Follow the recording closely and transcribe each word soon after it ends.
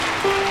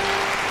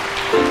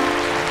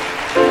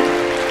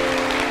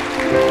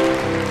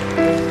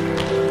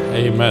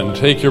Amen.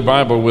 Take your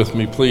Bible with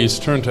me, please.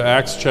 Turn to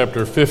Acts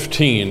chapter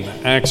 15.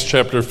 Acts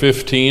chapter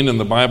 15 in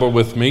the Bible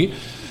with me.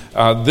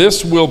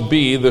 This will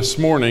be, this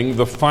morning,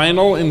 the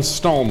final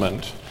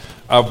installment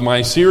of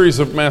my series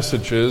of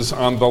messages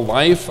on the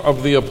life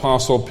of the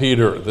Apostle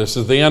Peter. This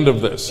is the end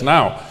of this.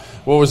 Now,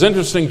 what was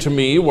interesting to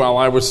me while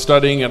I was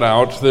studying it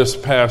out this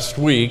past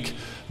week,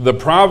 the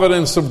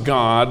providence of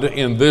God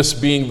in this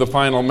being the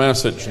final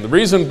message. And the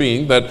reason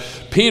being that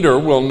Peter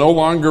will no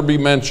longer be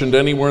mentioned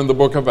anywhere in the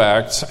book of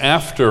Acts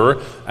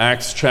after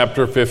Acts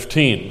chapter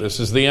 15.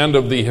 This is the end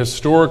of the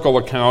historical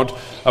account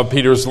of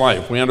Peter's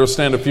life. We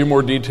understand a few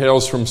more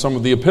details from some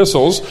of the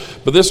epistles,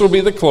 but this will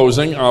be the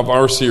closing of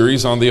our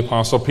series on the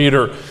Apostle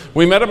Peter.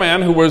 We met a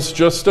man who was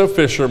just a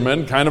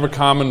fisherman, kind of a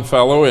common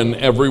fellow in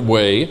every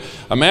way,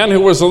 a man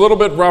who was a little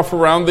bit rough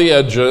around the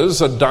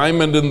edges, a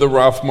diamond in the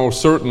rough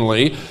most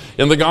certainly.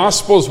 In the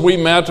Gospels, we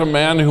met a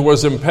man who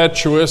was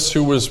impetuous,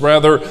 who was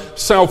rather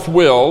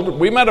self-willed.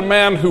 We met a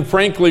man who,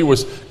 frankly,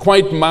 was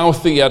quite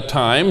mouthy at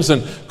times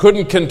and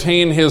couldn't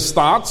contain his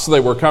thoughts. They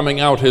were coming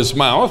out his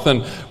mouth.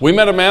 And we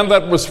met a man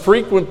that was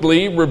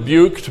frequently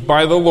rebuked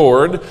by the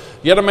Lord,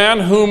 yet a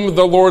man whom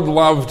the Lord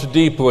loved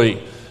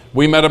deeply.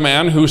 We met a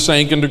man who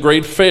sank into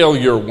great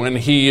failure when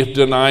he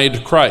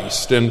denied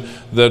Christ in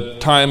the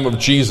time of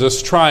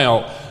Jesus'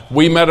 trial.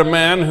 We met a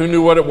man who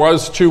knew what it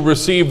was to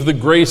receive the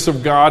grace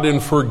of God in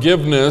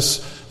forgiveness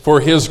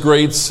for his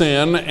great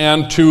sin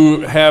and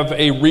to have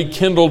a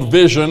rekindled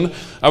vision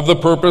of the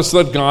purpose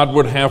that God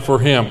would have for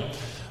him.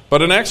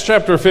 But in Acts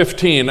chapter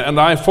 15,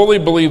 and I fully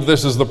believe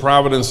this is the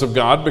providence of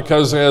God,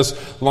 because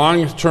as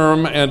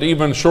long-term and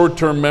even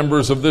short-term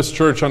members of this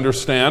church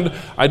understand,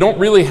 I don't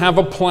really have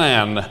a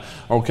plan,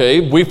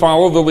 okay? We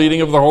follow the leading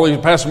of the Holy...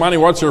 Pastor Monty,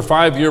 what's your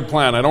 5-year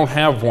plan? I don't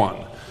have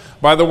one.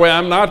 By the way,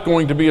 I'm not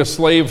going to be a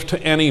slave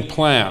to any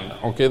plan.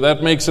 Okay,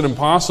 that makes it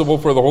impossible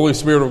for the Holy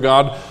Spirit of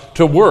God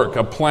to work.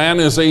 A plan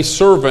is a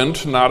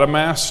servant, not a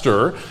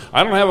master.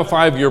 I don't have a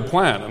 5-year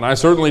plan, and I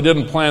certainly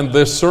didn't plan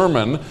this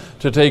sermon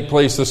to take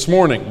place this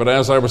morning. But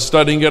as I was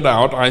studying it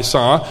out, I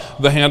saw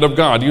the hand of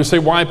God. You say,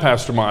 why,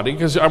 Pastor Monty?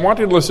 Because I want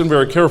you to listen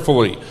very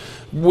carefully.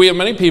 We have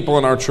many people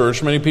in our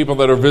church, many people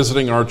that are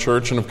visiting our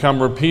church and have come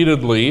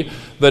repeatedly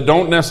that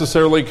don't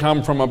necessarily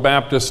come from a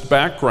Baptist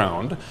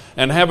background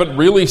and haven't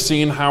really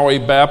seen how a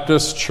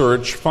Baptist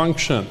church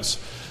functions.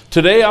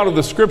 Today, out of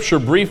the Scripture,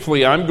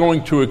 briefly, I'm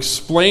going to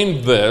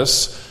explain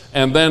this,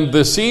 and then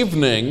this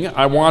evening,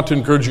 I want to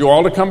encourage you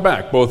all to come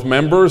back, both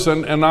members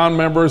and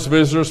non-members,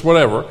 visitors,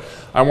 whatever.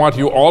 I want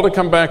you all to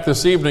come back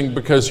this evening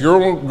because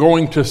you're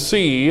going to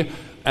see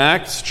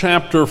Acts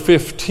chapter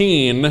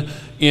 15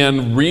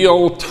 in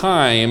real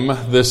time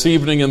this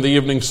evening in the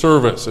evening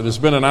service. It has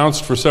been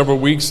announced for several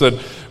weeks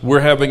that we're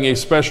having a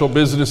special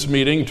business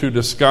meeting to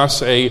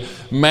discuss a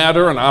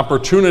matter, an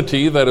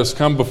opportunity that has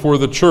come before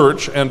the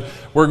church, and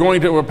we're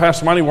going to,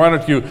 Pastor Monty, why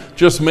don't you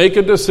just make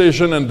a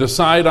decision and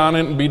decide on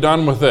it and be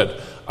done with it?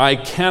 I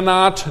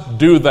cannot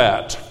do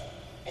that.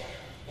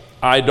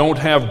 I don't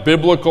have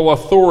biblical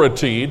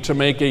authority to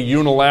make a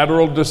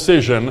unilateral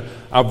decision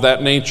of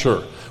that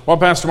nature. Well,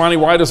 Pastor Monty,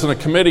 why doesn't a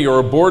committee or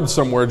a board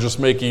somewhere just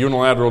make a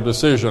unilateral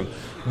decision?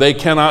 They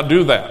cannot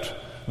do that.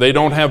 They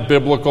don't have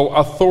biblical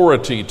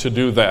authority to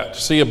do that.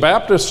 See, a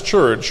Baptist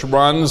church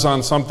runs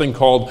on something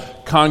called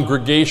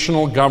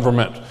congregational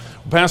government.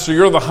 Pastor,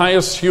 you're the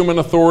highest human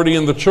authority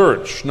in the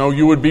church. No,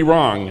 you would be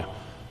wrong.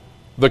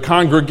 The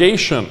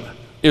congregation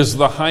is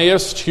the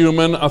highest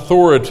human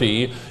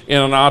authority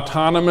in an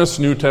autonomous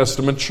New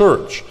Testament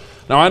church.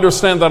 Now, I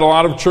understand that a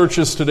lot of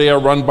churches today are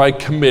run by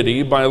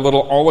committee, by a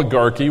little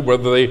oligarchy,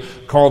 whether they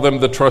call them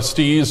the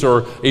trustees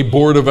or a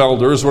board of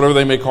elders, whatever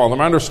they may call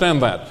them. I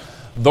understand that.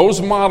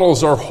 Those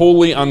models are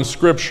wholly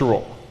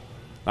unscriptural.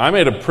 I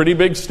made a pretty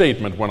big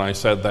statement when I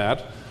said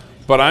that,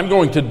 but I'm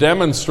going to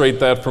demonstrate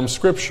that from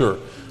Scripture.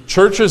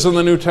 Churches in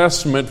the New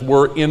Testament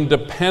were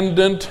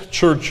independent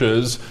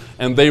churches,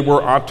 and they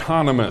were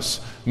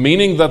autonomous,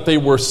 meaning that they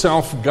were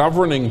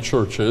self-governing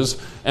churches,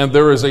 and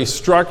there is a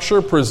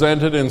structure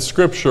presented in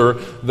Scripture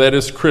that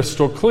is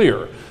crystal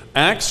clear.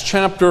 Acts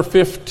chapter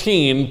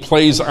 15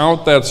 plays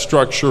out that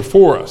structure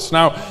for us.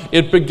 Now,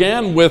 it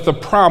began with a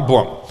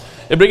problem.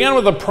 It began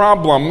with a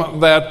problem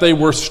that they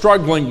were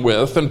struggling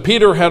with, and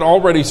Peter had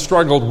already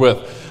struggled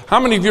with. How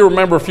many of you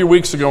remember a few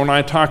weeks ago when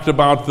I talked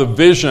about the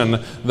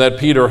vision that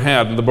Peter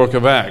had in the book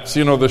of Acts?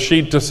 You know, the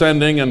sheet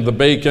descending and the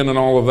bacon and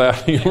all of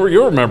that.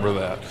 You remember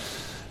that.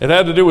 It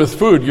had to do with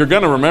food. You're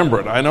going to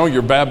remember it. I know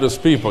you're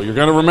Baptist people. You're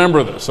going to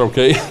remember this,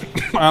 okay?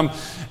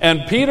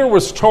 And Peter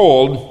was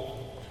told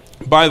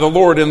by the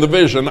Lord in the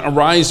vision,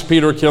 arise,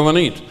 Peter, kill and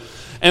eat.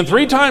 And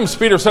 3 times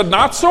Peter said,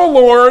 not so,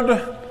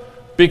 Lord,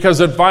 because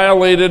it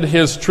violated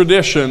his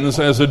traditions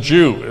as a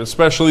Jew,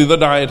 especially the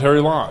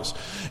dietary laws.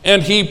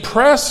 And he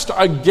pressed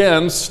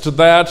against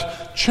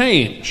that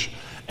change.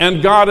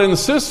 And God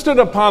insisted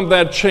upon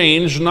that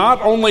change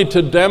not only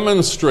to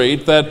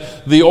demonstrate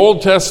that the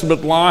Old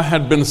Testament law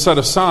had been set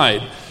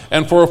aside,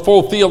 and for a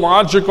full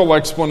theological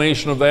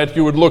explanation of that,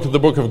 you would look at the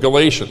book of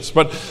Galatians.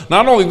 But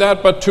not only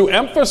that, but to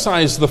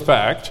emphasize the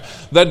fact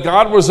that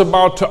God was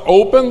about to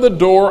open the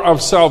door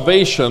of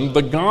salvation,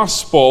 the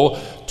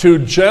gospel, to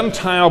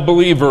Gentile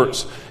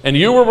believers. And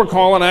you will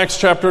recall in Acts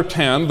chapter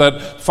 10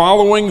 that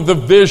following the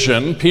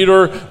vision,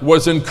 Peter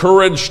was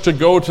encouraged to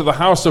go to the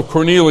house of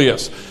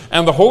Cornelius.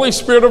 And the Holy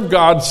Spirit of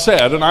God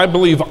said, and I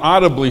believe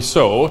audibly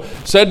so,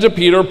 said to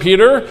Peter,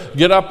 Peter,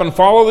 get up and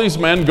follow these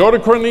men, go to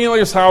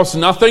Cornelius' house,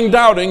 nothing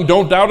doubting,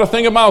 don't doubt a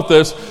thing about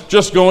this,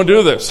 just go and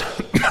do this.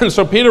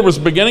 So Peter was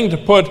beginning to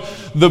put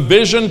the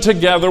vision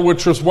together,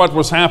 which was what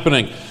was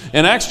happening.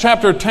 In Acts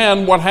chapter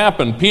 10, what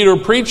happened? Peter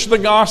preached the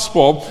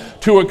gospel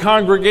to a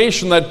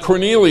congregation that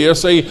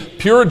Cornelius, a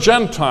pure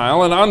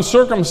Gentile, an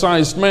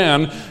uncircumcised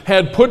man,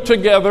 had put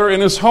together in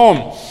his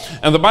home.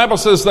 And the Bible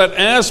says that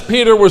as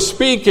Peter was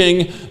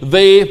speaking,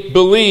 they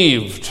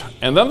believed.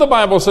 And then the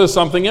Bible says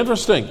something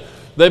interesting.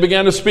 They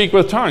began to speak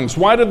with tongues.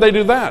 Why did they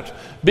do that?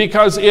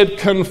 Because it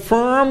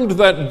confirmed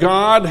that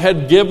God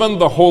had given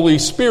the Holy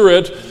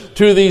Spirit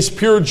to these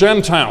pure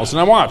Gentiles.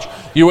 Now watch,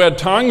 you had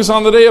tongues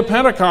on the day of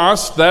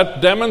Pentecost that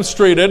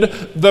demonstrated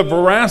the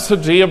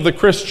veracity of the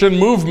Christian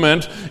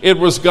movement. It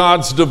was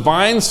God's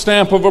divine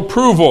stamp of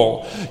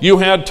approval. You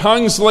had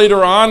tongues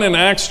later on in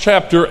Acts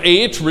chapter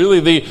 8, really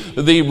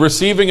the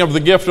receiving of the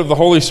gift of the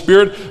Holy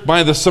Spirit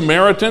by the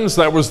Samaritans.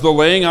 That was the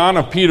laying on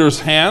of Peter's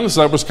hands.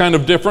 That was kind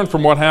of different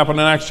from what happened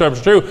in Acts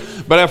chapter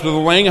 2. But after the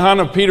laying on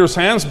of Peter's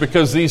hands,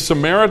 because these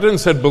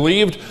Samaritans had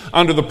believed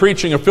under the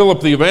preaching of Philip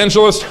the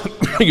evangelist,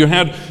 you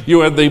had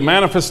the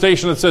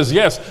manifestation that says,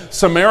 yes,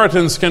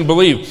 Samaritans can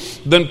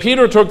believe. Then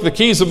Peter took the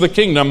keys of the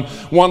kingdom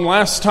one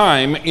last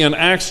time in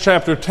Acts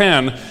chapter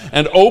 10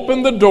 and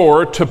opened the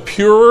door to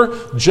pure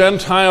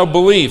Gentile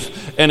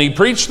belief. And he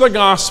preached the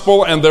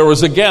gospel, and there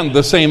was again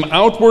the same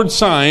outward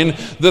sign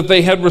that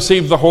they had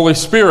received the Holy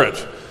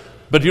Spirit.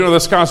 But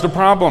this caused a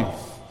problem.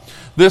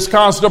 This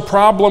caused a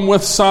problem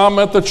with some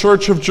at the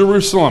church of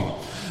Jerusalem,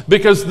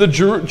 because the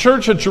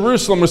church at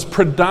Jerusalem was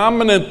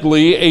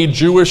predominantly a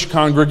Jewish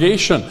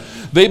congregation.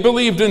 They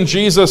believed in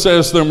Jesus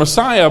as their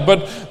Messiah,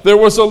 but there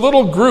was a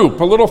little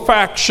group, a little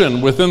faction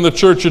within the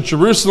church at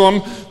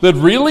Jerusalem that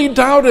really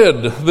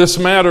doubted this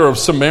matter of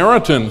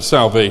Samaritan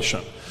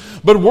salvation.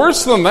 But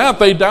worse than that,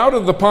 they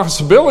doubted the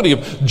possibility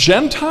of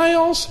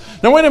Gentiles.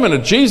 Now wait a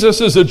minute,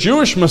 Jesus is a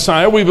Jewish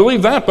Messiah, we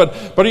believe that,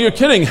 but are you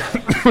kidding?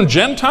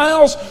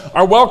 Gentiles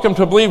are welcome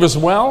to believe as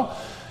well?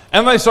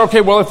 And they said,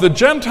 okay, well, if the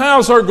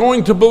Gentiles are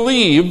going to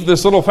believe,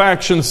 this little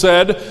faction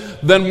said,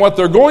 then what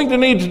they're going to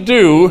need to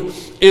do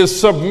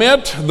is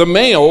the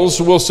males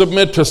will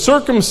submit to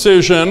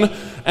circumcision,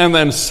 and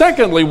then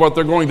secondly, what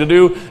they're going to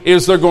do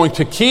is they're going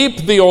to keep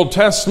the Old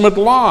Testament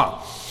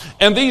law.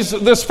 And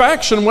this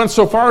faction went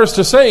so far as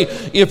to say,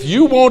 if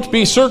you won't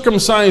be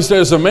circumcised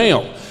as a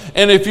male,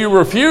 and if you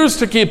refuse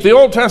to keep the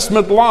Old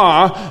Testament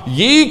law,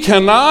 ye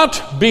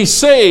cannot be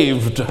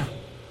saved.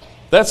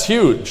 That's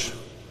huge.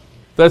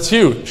 That's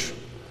huge.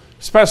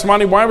 Pastor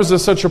Monty, why was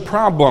this such a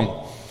problem?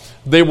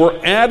 They were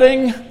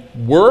adding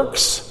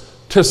works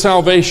to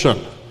salvation.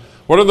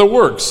 What are the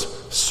works?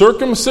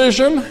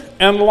 Circumcision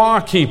and law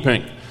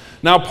keeping.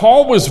 Now,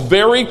 Paul was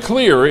very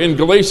clear in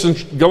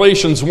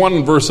Galatians 1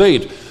 and verse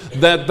 8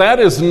 that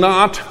is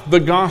not the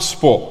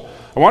gospel.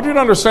 I want you to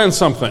understand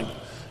something.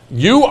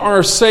 You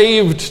are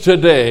saved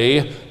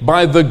today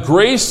by the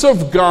grace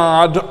of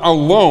God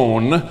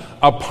alone,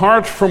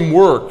 apart from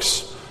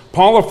works.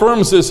 Paul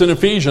affirms this in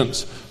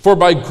Ephesians. For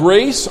by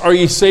grace are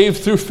ye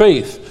saved through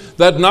faith,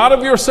 that not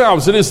of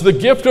yourselves, it is the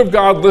gift of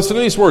God, listen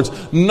to these words,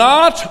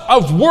 not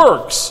of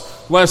works,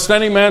 lest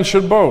any man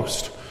should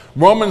boast.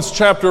 Romans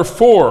chapter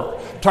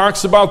 4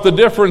 talks about the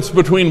difference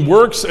between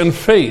works and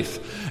faith.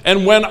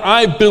 And when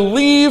I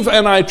believe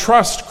and I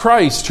trust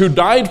Christ, who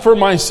died for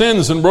my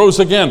sins and rose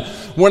again,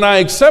 when I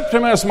accept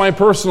him as my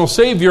personal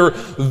Savior,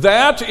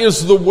 that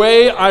is the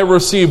way I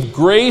receive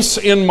grace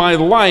in my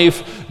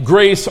life.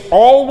 Grace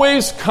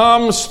always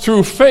comes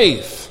through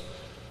faith.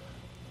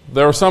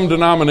 There are some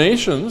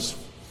denominations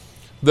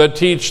that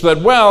teach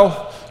that,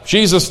 well,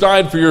 Jesus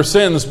died for your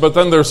sins, but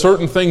then there are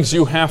certain things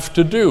you have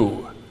to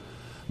do.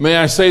 May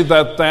I say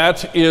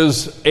that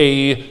is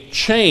a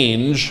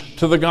change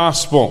to the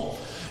gospel.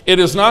 It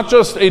is not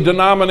just a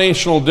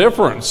denominational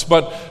difference,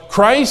 but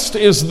Christ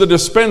is the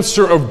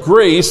dispenser of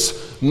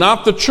grace,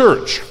 not the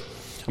church.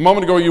 A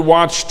moment ago, you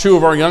watched two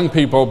of our young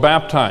people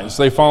baptized.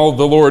 They followed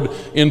the Lord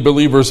in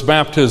believers'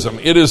 baptism.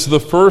 It is the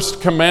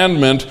first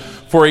commandment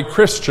for a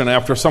Christian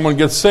after someone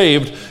gets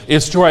saved,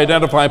 is to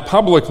identify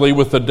publicly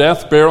with the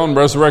death, burial, and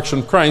resurrection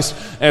of Christ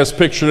as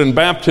pictured in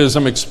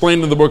baptism,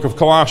 explained in the book of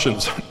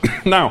Colossians.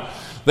 Now,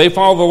 they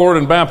follow the Lord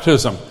in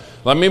baptism.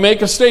 Let me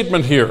make a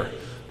statement here.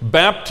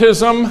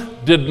 Baptism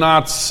did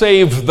not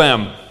save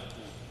them.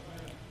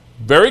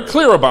 Very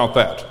clear about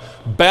that.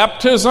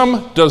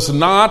 Baptism does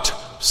not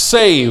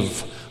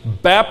save.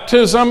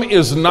 Baptism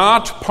is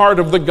not part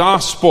of the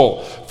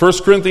gospel. 1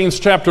 Corinthians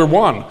chapter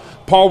 1,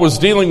 Paul was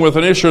dealing with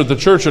an issue at the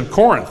church at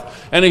Corinth.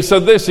 And he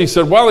said this, he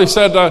said,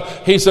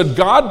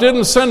 God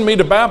didn't send me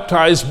to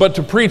baptize, but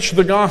to preach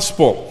the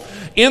gospel.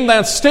 In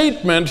that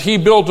statement, he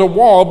built a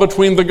wall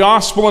between the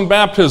gospel and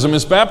baptism.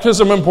 Is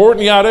baptism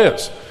important? Yeah, it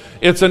is.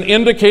 It's an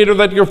indicator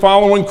that you're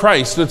following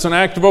Christ. It's an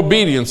act of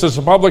obedience. It's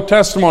a public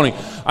testimony.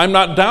 I'm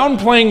not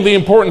downplaying the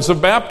importance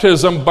of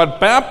baptism,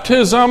 but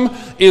baptism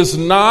is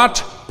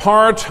not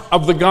part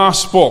of the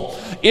gospel.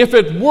 If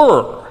it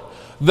were,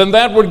 then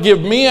that would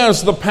give me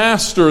as the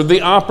pastor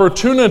the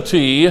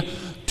opportunity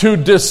to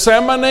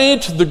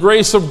disseminate the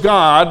grace of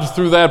God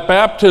through that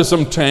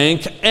baptism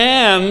tank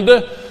and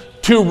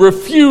to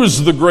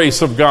refuse the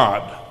grace of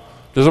God.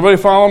 Does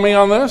everybody follow me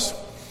on this?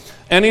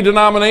 Any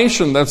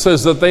denomination that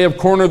says that they have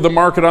cornered the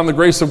market on the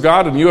grace of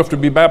God and you have to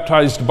be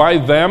baptized by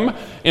them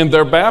in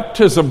their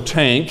baptism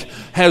tank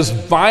has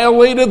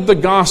violated the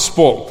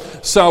gospel.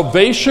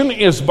 Salvation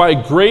is by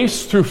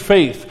grace through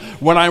faith.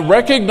 When I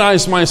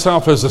recognize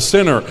myself as a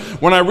sinner,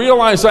 when I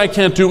realize I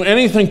can't do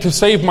anything to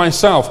save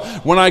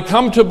myself, when I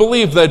come to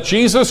believe that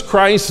Jesus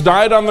Christ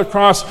died on the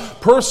cross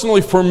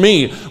personally for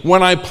me,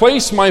 when I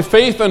place my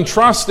faith and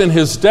trust in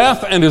His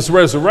death and His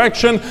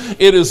resurrection,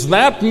 it is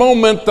that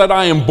moment that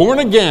I am born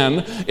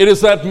again. It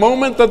is that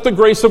moment that the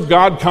grace of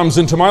God comes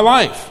into my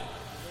life.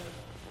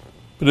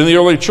 But in the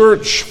early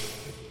church,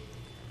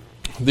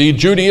 the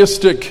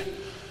Judaistic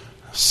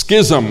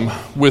schism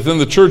within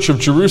the Church of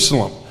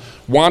Jerusalem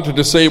wanted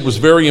to say it was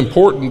very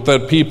important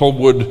that people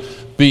would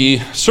be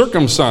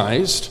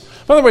circumcised.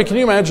 By the way, can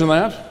you imagine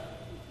that?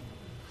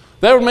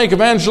 That would make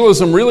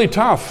evangelism really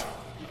tough.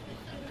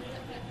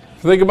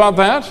 Think about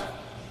that?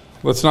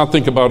 Let's not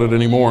think about it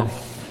anymore.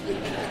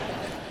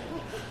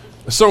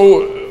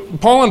 So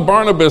Paul and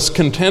Barnabas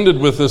contended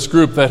with this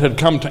group that had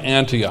come to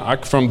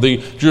Antioch from the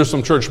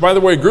Jerusalem church. By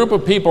the way, a group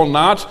of people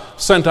not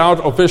sent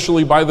out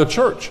officially by the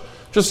church.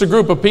 Just a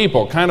group of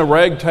people, kind of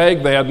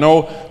ragtag. They had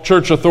no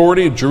church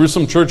authority.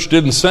 Jerusalem church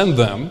didn't send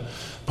them.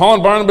 Paul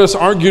and Barnabas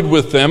argued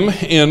with them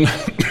in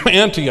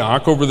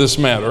Antioch over this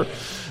matter.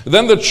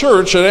 Then the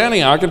church at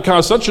Antioch had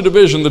caused such a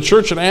division. The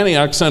church at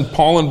Antioch sent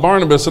Paul and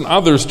Barnabas and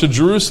others to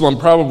Jerusalem,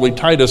 probably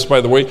Titus,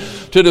 by the way,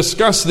 to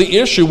discuss the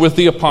issue with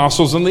the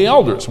apostles and the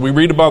elders. We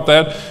read about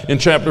that in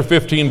chapter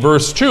 15,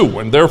 verse 2.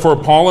 And therefore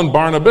Paul and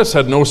Barnabas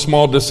had no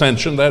small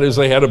dissension. That is,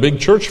 they had a big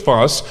church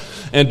fuss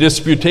and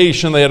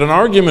disputation. They had an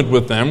argument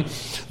with them.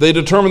 They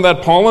determined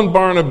that Paul and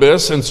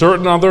Barnabas and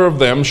certain other of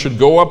them should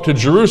go up to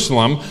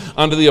Jerusalem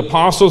unto the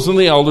apostles and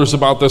the elders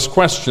about this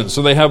question.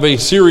 So they have a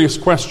serious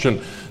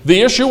question.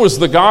 The issue was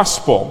the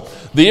gospel.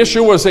 The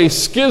issue was a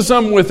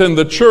schism within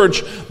the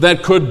church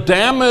that could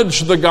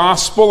damage the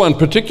gospel and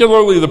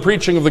particularly the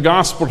preaching of the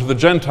gospel to the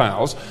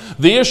Gentiles.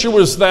 The issue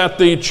was that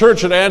the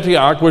church at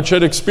Antioch, which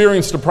had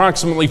experienced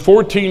approximately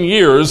 14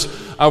 years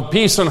of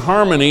peace and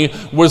harmony,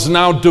 was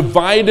now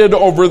divided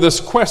over this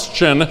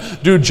question: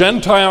 do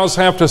Gentiles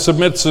have to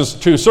submit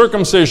to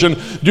circumcision?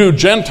 Do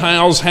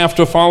Gentiles have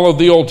to follow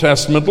the Old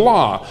Testament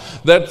law?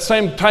 That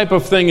same type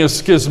of thing is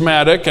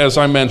schismatic, as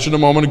I mentioned a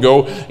moment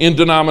ago, in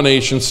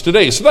denominations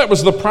today. So that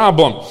was the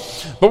problem.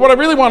 But what I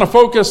really want to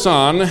focus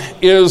on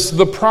is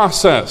the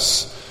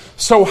process.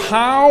 So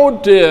how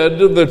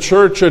did the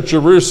church at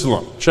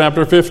Jerusalem,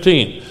 chapter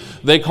 15,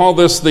 they call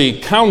this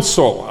the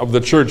council of the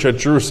church at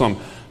Jerusalem,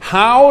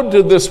 how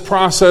did this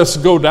process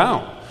go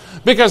down?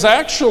 Because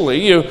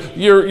actually,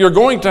 you're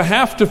going to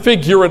have to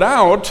figure it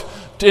out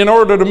in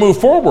order to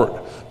move forward.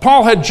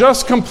 Paul had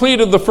just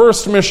completed the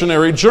first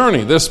missionary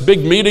journey. This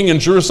big meeting in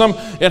Jerusalem,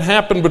 it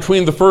happened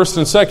between the first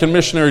and second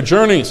missionary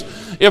journeys.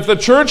 If the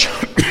church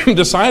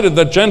decided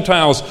that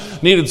Gentiles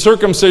needed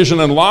circumcision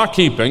and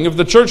law-keeping, if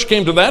the church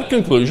came to that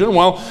conclusion,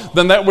 well,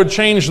 then that would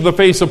change the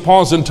face of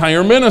Paul's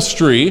entire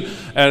ministry,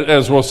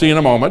 as we'll see in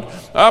a moment.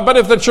 But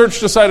if the church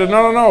decided,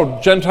 no,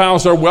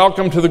 Gentiles are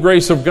welcome to the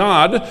grace of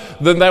God,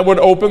 then that would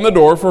open the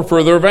door for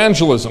further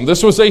evangelism.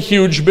 This was a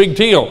huge, big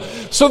deal.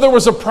 So there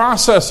was a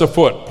process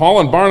afoot. Paul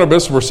and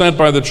Barnabas were sent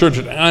by the church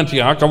at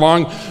Antioch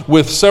along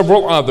with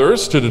several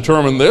others to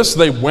determine this.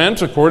 They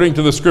went, according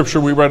to the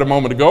scripture we read a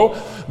moment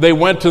ago, they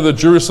went to the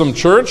Jerusalem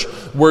church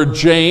where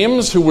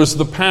James, who was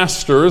the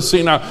pastor,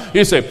 see now,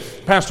 you say,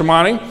 Pastor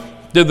Monty,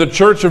 did the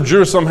church of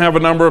Jerusalem have a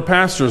number of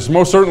pastors?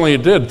 Most certainly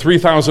it did,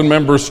 3,000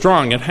 members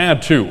strong. It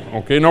had to,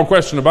 okay, no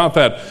question about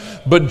that.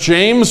 But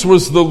James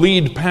was the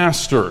lead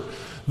pastor.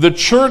 The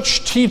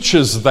church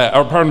teaches that,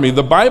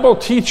 the Bible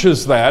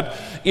teaches that.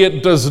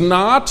 It does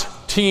not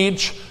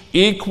teach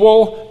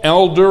equal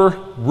elder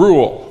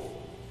rule.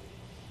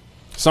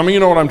 Some of you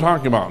know what I'm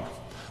talking about.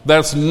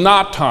 That's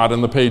not taught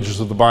in the pages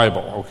of the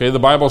Bible, okay? The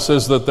Bible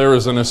says that there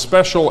is an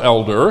especial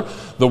elder,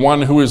 the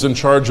one who is in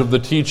charge of the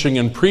teaching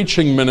and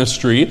preaching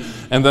ministry,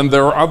 and then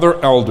there are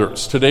other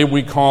elders. Today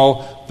we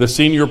call the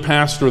senior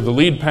pastor, the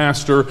lead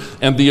pastor,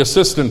 and the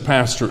assistant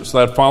pastors.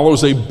 That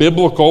follows a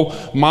biblical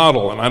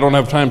model, and I don't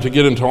have time to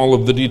get into all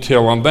of the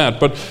detail on that,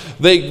 but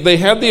they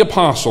had the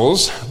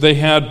apostles. They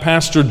had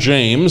Pastor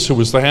James, who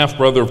was the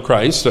half-brother of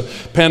Christ, a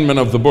penman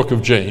of the book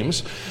of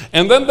James,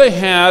 and then they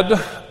had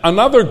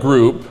another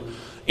group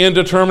in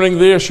determining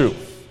the issue.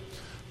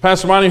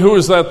 Pastor Monty, who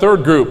is that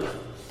third group?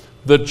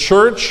 The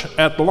church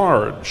at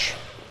large.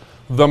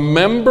 The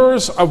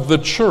members of the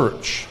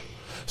church.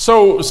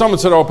 So someone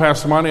said,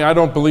 Pastor Monty, I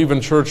don't believe in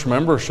church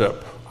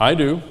membership. I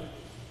do.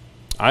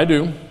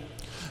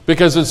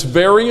 because it's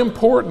very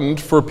important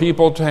for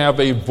people to have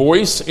a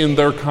voice in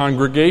their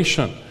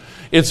congregation.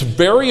 It's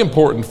very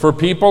important for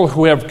people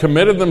who have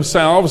committed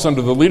themselves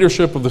under the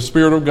leadership of the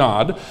Spirit of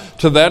God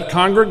to that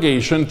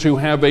congregation to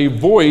have a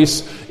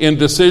voice in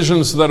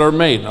decisions that are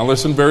made. Now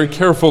listen very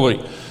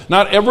carefully.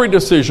 Not every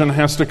decision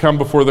has to come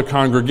before the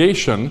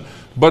congregation,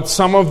 but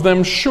some of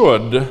them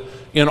should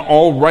in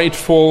all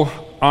rightful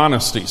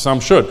honesty. Some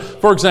should.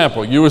 For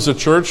example, you as a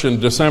church in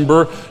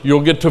December,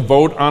 you'll get to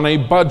vote on a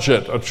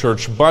budget, a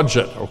church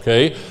budget,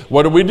 okay?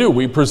 What do?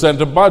 We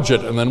present a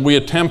budget, and then we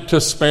attempt to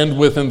spend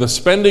within the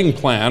spending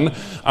plan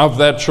of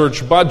that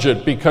church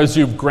budget, because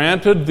you've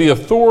granted the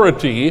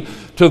authority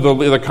to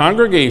the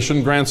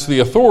congregation grants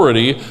the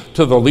authority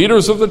to the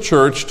leaders of the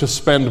church to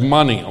spend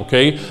money,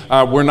 okay?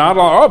 We're not,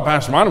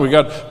 Pastor Monty, we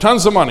got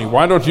tons of money.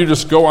 Why don't you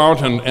just go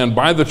out and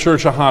buy the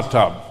church a hot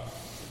tub?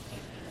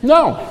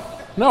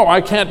 No,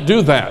 I can't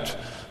do that.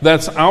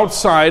 That's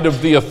outside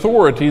of the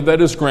authority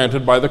that is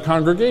granted by the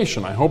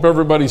congregation. I hope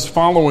everybody's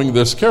following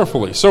this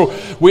carefully. So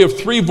we have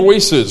three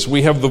voices.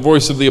 We have the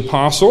voice of the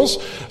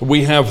apostles,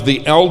 we have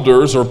the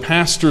elders or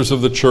pastors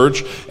of the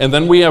church, and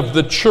then we have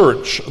the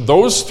church.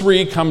 Those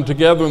three come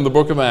together in the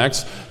book of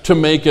Acts to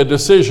make a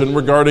decision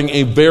regarding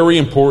a very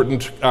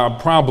important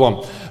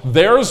problem.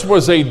 Theirs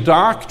was a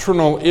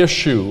doctrinal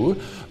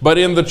issue, but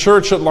in the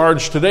church at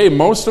large today,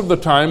 most of the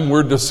time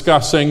we're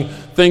discussing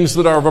things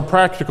that are of a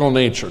practical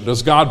nature.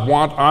 Does God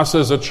want us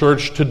as a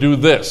church to do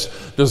this?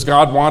 Does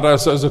God want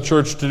us as a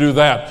church to do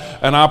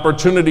that? An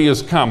opportunity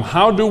has come.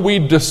 How do we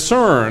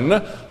discern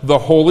the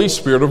Holy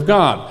Spirit of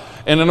God?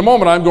 And in a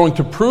moment, I'm going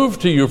to prove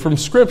to you from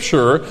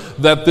Scripture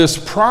that this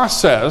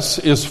process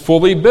is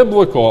fully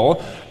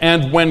biblical,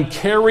 and when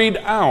carried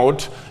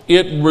out,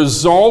 it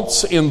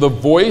results in the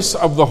voice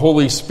of the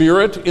Holy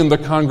Spirit in the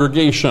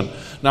congregation.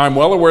 Now, I'm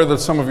well aware that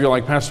some of you are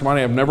like, Pastor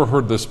Monty, I've never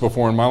heard this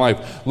before in my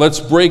life. Let's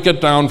break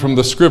it down from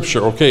the Scripture.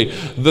 Okay,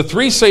 the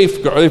three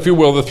safeguards, if you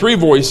will, the three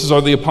voices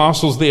are the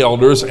apostles, the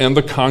elders, and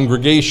the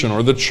congregation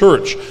or the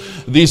church.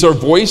 These are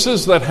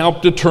voices that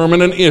help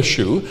determine an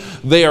issue.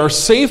 They are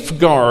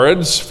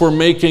safeguards for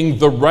making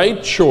the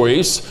right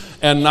choice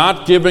and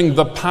not giving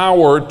the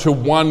power to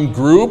one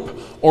group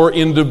or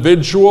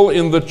individual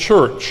in the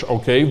church,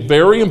 okay?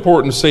 Very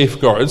important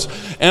safeguards.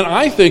 And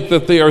I think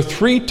that they are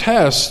three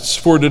tests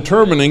for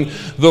determining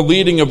the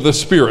leading of the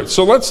Spirit.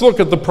 So let's look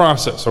at the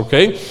process,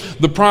 okay?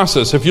 The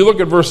process, if you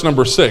look at verse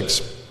number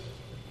 6,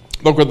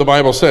 look what the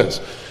Bible says.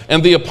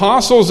 And the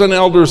apostles and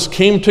elders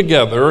came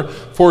together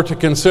for to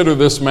consider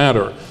this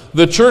matter.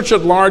 The church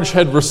at large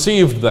had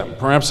received them.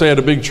 Perhaps they had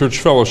a big church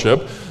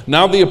fellowship.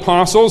 Now the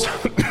apostles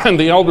and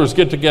the elders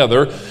get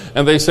together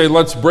and they say,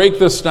 let's break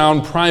this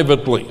down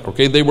privately.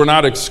 Okay, they were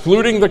not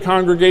excluding the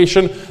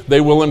congregation. They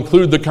will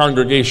include the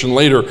congregation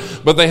later.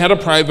 But they had a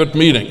private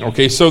meeting.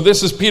 Okay, so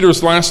this is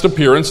Peter's last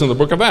appearance in the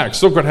book of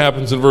Acts. Look what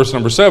happens in verse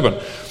number 7.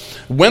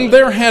 When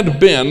there had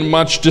been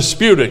much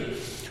disputing.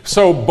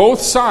 So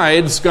both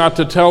sides got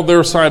to tell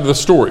their side of the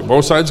story.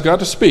 Both sides got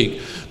to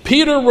speak.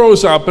 Peter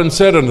rose up and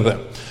said unto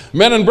them,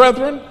 Men and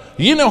brethren,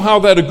 ye know how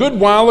that a good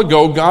while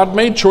ago God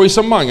made choice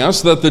among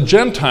us that the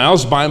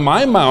Gentiles by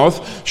my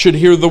mouth should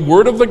hear the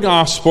word of the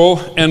gospel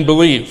and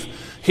believe.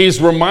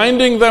 He's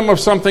reminding them of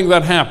something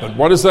that happened.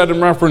 What is that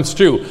in reference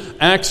to?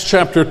 Acts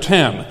chapter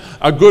 10.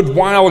 A good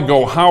while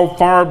ago. How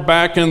far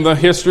back in the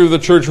history of the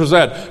church was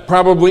that?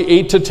 Probably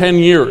 8 to 10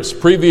 years.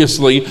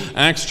 Previously,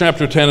 Acts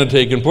chapter 10 had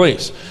taken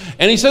place.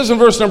 And he says in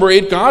verse number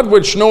 8, God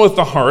which knoweth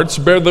the hearts,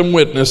 bear them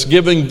witness,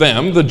 giving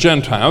them, the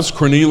Gentiles,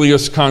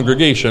 Cornelius'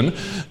 congregation,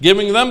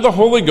 giving them the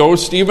Holy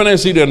Ghost, even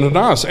as he did unto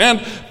us,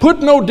 and put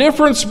no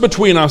difference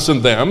between us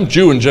and them,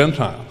 Jew and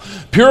Gentile,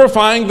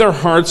 purifying their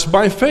hearts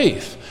by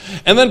faith.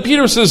 And then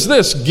Peter says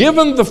this,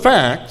 given the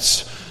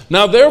facts,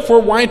 now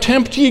therefore why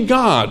tempt ye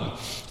God,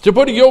 to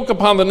put a yoke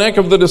upon the neck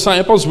of the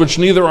disciples, which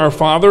neither our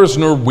fathers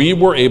nor we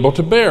were able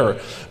to bear?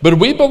 But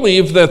we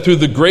believe that through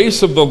the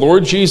grace of the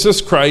Lord Jesus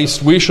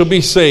Christ, we shall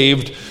be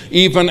saved,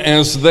 even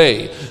as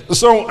they.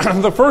 So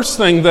the first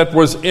thing that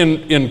was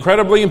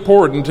incredibly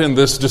important in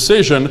this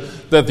decision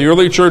that the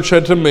early church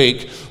had to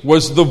make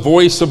was the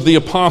voice of the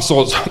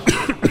apostles.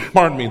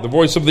 Pardon me, the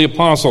voice of the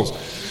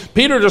apostles.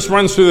 Peter just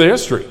runs through the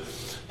history.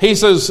 He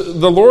says,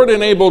 the Lord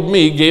enabled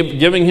me,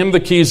 giving him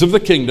the keys of the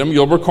kingdom,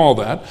 you'll recall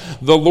that.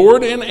 The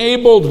Lord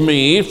enabled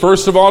me,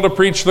 first of all, to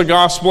preach the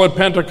gospel at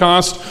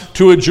Pentecost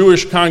to a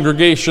Jewish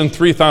congregation.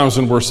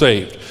 3,000 were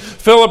saved.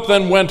 Philip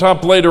then went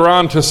up later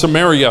on to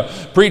Samaria,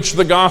 preached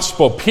the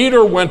gospel.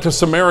 Peter went to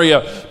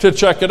Samaria to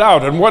check it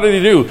out. And what did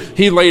he do?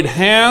 He laid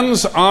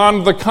hands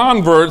on the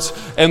converts,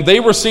 and they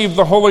received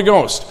the Holy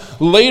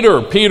Ghost.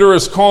 Later, Peter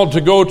is called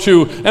to go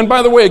to, and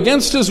by the way,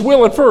 against his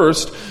will at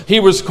first, he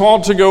was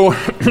called to go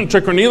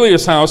to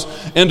Cornelius' house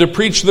and to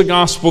preach the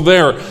gospel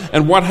there.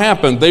 And what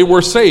happened? They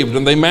were saved,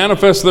 and they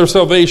manifest their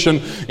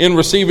salvation in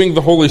receiving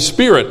the Holy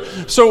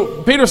Spirit.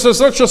 So Peter says,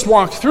 let's just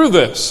walk through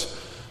this.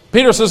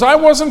 Peter says, I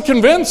wasn't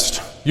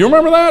convinced. You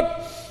remember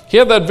that? He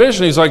had that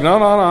vision. He's like, no,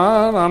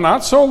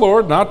 not so,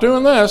 Lord, not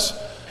doing this.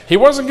 He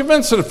wasn't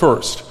convinced at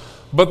first.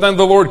 But then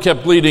the Lord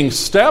kept leading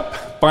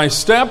step by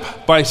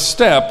step by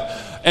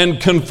step, and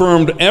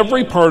confirmed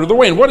every part of the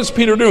way. And what is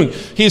Peter doing?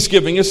 He's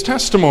giving his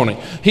testimony.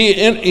 He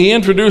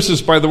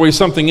introduces, by the way,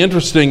 something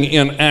interesting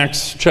in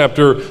Acts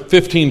chapter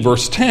 15,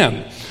 verse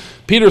 10.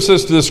 Peter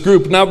says to this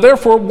group, "Now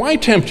therefore, why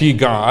tempt ye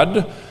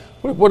God?"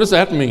 What does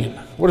that mean?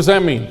 What does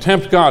that mean?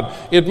 Tempt God.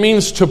 It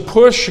means to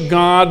push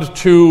God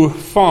too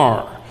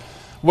far.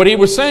 What he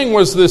was saying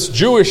was this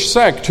Jewish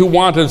sect who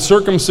wanted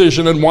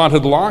circumcision and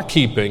wanted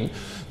law-keeping,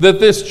 that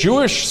this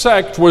Jewish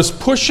sect was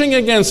pushing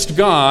against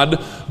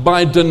God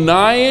by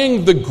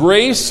denying the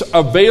grace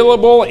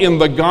available in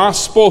the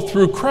gospel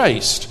through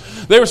Christ.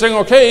 They were saying,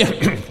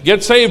 okay,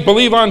 get saved,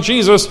 believe on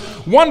Jesus,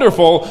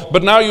 wonderful,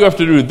 but now you have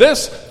to do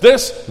this,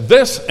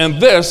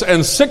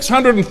 and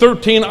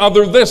 613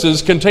 other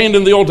thises contained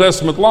in the Old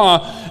Testament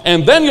law,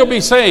 and then you'll be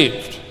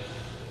saved.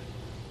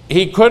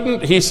 He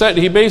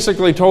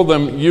basically told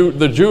them, you,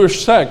 the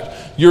Jewish sect,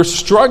 you're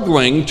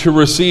struggling to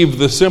receive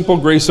the simple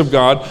grace of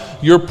God.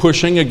 You're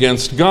pushing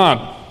against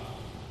God.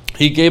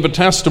 He gave a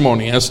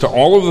testimony as to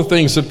all of the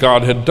things that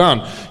God had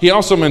done. He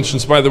also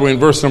mentions, by the way, in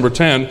verse number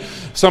 10,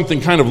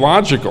 something kind of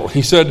logical.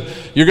 He said,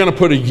 you're going to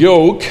put a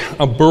yoke,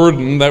 a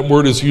burden, that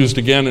word is used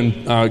again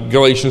in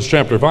Galatians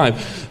chapter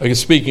 5,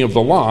 speaking of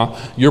the law.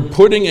 You're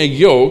putting a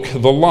yoke,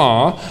 the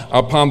law,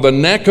 upon the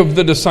neck of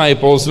the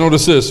disciples,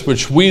 notice this,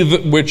 which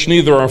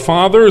neither our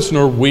fathers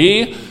nor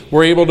we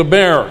were able to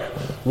bear.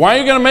 Why are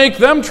you going to make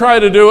them try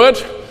to do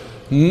it?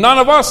 None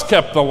of us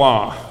kept the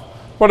law.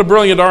 What a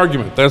brilliant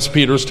argument. That's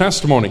Peter's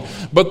testimony.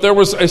 But there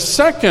was a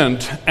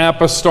second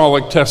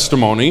apostolic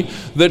testimony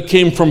that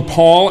came from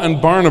Paul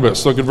and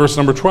Barnabas. Look at verse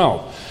number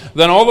 12.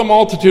 Then all the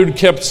multitude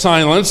kept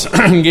silence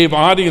and gave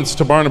audience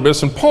to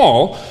Barnabas and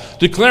Paul,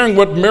 declaring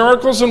what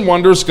miracles and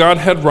wonders God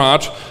had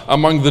wrought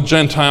among the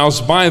Gentiles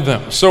by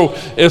them. So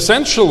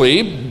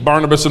essentially,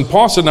 Barnabas and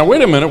Paul said, now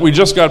wait a minute, we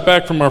just got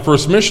back from our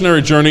first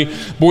missionary journey.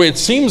 Boy, it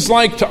seems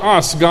like to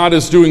us God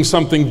is doing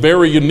something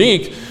very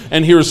unique.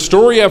 And here's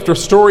story after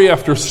story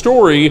after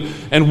story,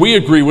 and we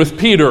agree with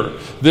Peter.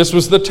 This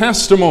was the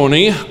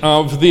testimony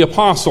of the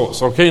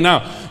apostles. Okay,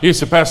 now, you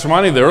say, Pastor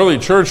Monty, the early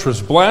church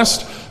was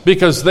blessed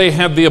because they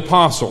had the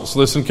apostles.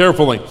 Listen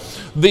carefully.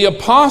 The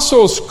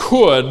apostles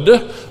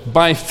could,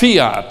 by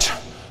fiat,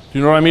 do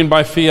you know what I mean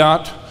by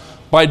fiat?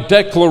 By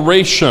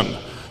declaration.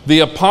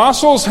 The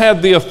apostles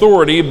had the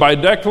authority by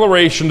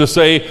declaration to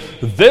say,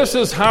 this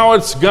is how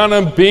it's going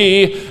to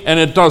be, and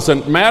it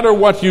doesn't matter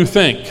what you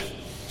think.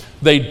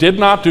 They did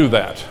not do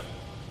that.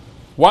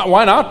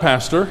 Why not,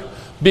 Pastor?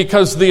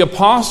 Because the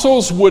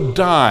apostles would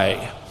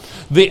die.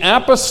 The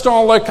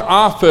apostolic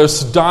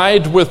office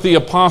died with the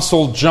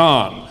apostle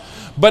John.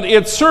 But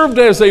it served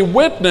as a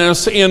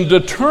witness in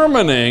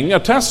determining, a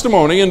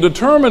testimony in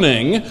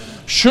determining,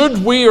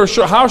 should we or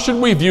how should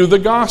we view the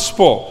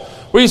gospel?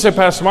 Well, you say,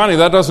 Pastor Monty,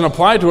 that doesn't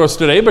apply to us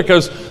today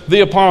because the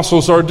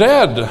apostles are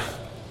dead.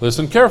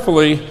 Listen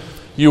carefully.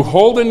 You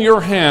hold in your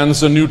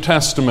hands a New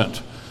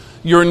Testament.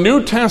 Your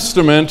New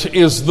Testament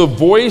is the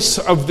voice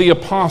of the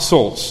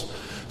apostles.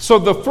 So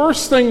the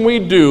first thing we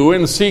do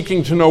in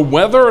seeking to know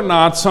whether or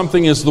not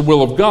something is the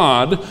will of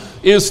God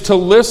is to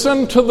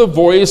listen to the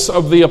voice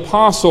of the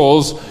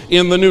apostles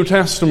in the New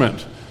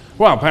Testament.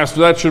 Well,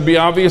 Pastor, that should be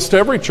obvious to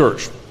every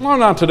church. Well,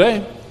 not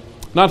today.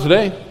 Not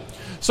today.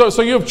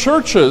 So you have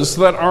churches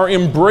that are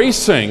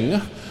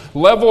embracing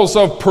levels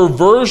of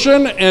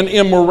perversion and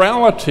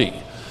immorality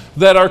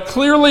that are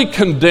clearly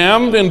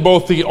condemned in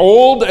both the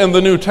Old and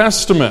the New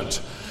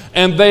Testament.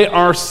 And they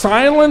are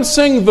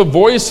silencing the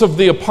voice of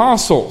the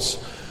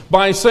apostles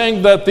by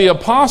saying that the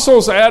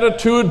apostles'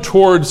 attitude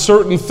toward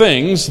certain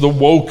things, the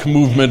woke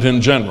movement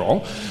in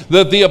general,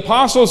 that the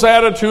apostles'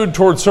 attitude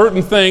toward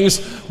certain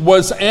things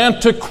was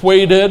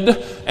antiquated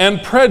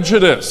and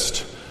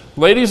prejudiced.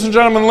 Ladies and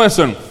gentlemen,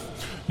 listen.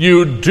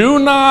 You do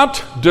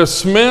not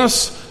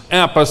dismiss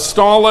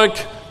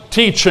apostolic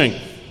teaching.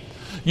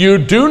 You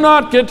do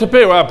not get to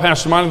pay. Well,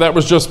 Pastor Monty, that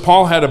was just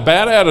Paul had a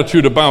bad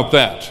attitude about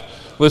that.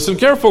 Listen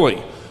carefully.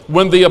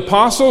 When the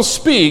apostles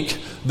speak,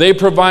 they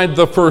provide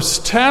the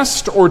first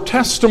test or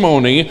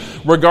testimony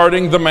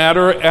regarding the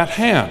matter at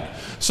hand.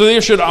 So the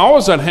issue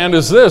always at hand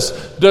is this: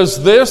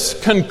 does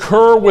this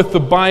concur with the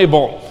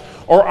Bible?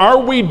 Or are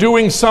we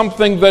doing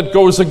something that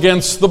goes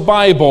against the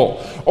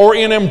Bible? Or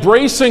in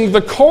embracing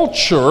the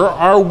culture,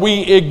 are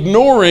we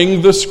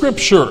ignoring the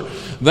Scripture?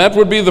 That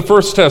would be the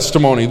first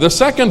testimony. The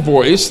second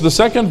voice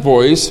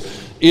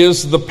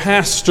is the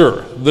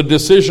pastor, the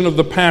decision of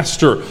the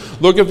pastor.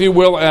 Look, if you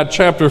will, at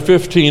chapter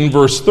 15,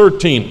 verse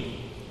 13.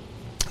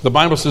 The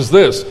Bible says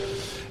this,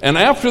 and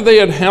after they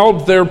had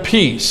held their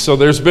peace, so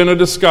there's been a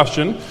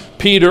discussion,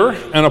 Peter,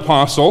 an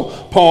apostle,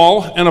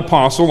 Paul, an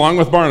apostle, along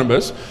with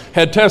Barnabas,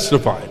 had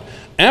testified.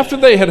 After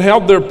they had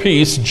held their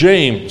peace,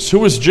 James,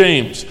 who is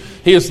James?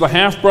 He is the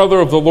half-brother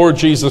of the Lord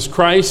Jesus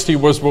Christ. He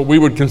was what we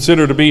would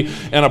consider to be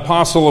an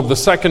apostle of the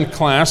second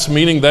class,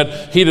 meaning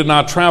that he did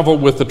not travel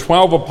with the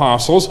 12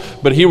 apostles,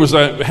 but he was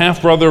a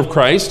half-brother of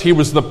Christ. He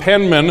was the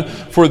penman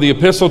for the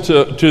epistle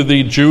to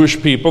the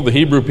Jewish people, the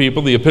Hebrew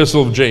people, the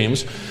epistle of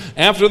James.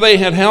 After they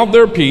had held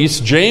their peace,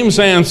 James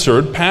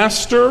answered,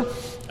 pastor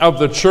of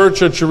the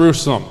church at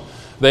Jerusalem.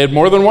 They had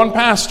more than one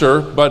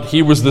pastor, but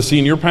he was the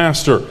senior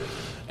pastor.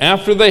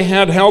 After they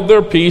had held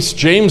their peace,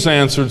 James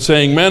answered,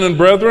 saying, Men and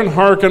brethren,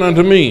 hearken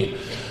unto me.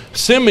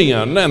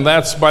 Simeon, and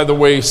that's, by the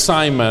way,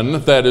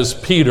 Simon, that is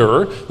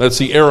Peter, that's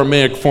the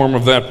Aramaic form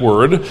of that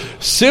word.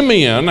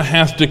 Simeon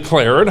hath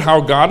declared how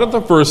God at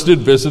the first did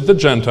visit the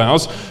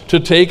Gentiles to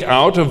take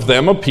out of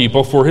them a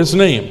people for his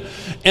name.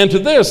 And to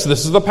this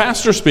is the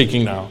pastor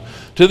speaking now.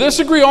 To this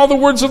agree all the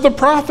words of the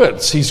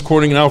prophets. He's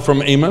quoting now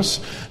from Amos.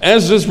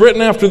 As is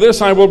written, after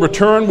this I will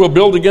return, will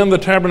build again the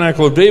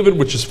tabernacle of David,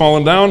 which is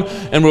fallen down,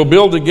 and will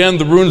build again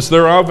the ruins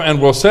thereof,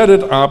 and will set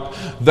it up,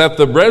 that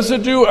the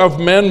residue of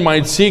men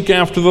might seek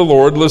after the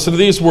Lord. Listen to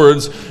these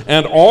words.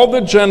 And all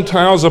the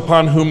Gentiles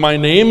upon whom my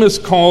name is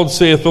called,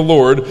 saith the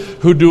Lord,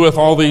 who doeth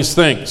all these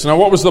things. Now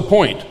what was the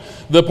point?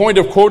 The point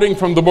of quoting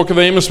from the book of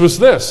Amos was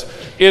this.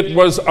 It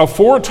was a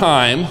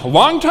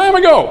long time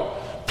ago,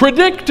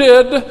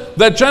 predicted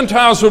that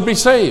Gentiles would be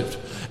saved.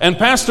 And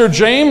Pastor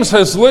James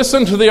has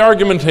listened to the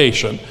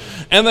argumentation,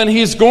 and then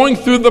he's going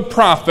through the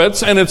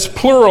prophets, and it's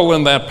plural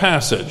in that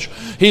passage.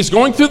 He's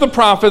going through the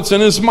prophets in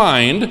his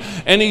mind,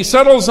 and he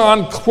settles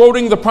on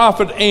quoting the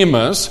prophet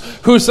Amos,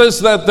 who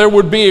says that there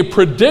would be a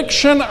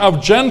prediction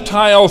of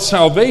Gentile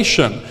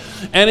salvation.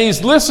 And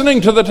he's listening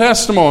to the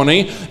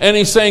testimony, and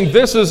he's saying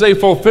this is a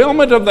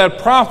fulfillment of that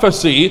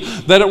prophecy,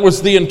 that it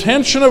was the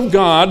intention of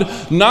God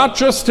not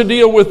just to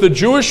deal with the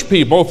Jewish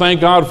people,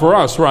 thank God for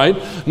us, right?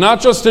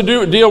 Not just to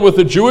deal with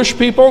the Jewish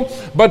people,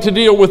 but to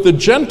deal with the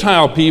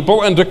Gentile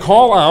people and to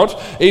call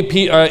out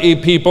a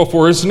people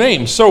for his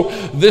name. So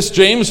this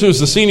James, who's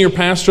the senior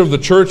pastor of the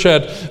church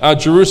at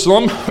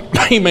Jerusalem,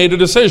 he made a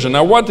decision.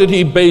 Now what did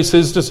he base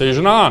his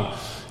decision on?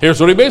 Here's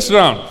what he based it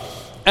on.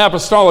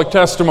 Apostolic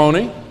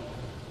testimony.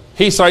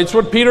 He cites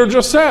what Peter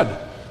just said.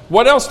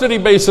 What else did he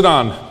base it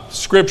on?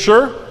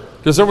 Scripture.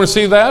 Does everyone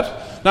see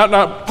that?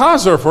 Now,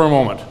 pause there for a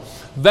moment.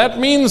 That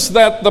means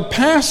that the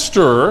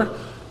pastor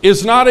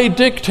is not a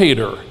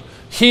dictator.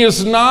 He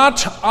is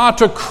not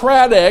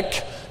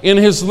autocratic in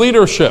his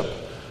leadership.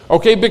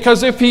 Okay,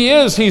 because if he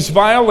is, he's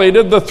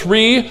violated the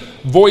three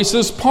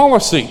voices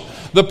policy.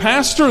 The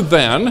pastor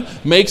then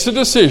makes a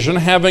decision,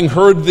 having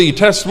heard the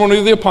testimony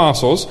of the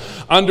apostles,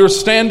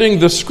 understanding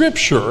the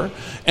Scripture,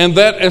 and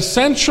that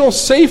essential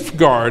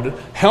safeguard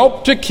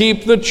helped to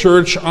keep the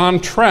church on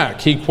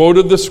track. He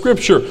quoted the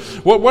Scripture.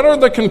 What are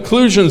the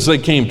conclusions they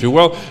came to?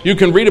 Well, you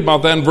can read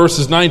about that in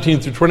verses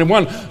 19 through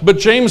 21. But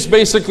James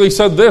basically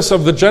said this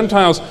of the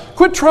Gentiles: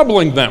 quit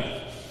troubling them.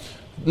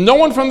 No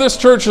one from this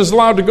church is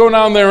allowed to go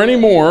down there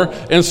anymore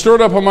and stir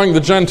it up among the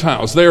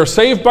Gentiles. They are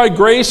saved by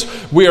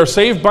grace. We are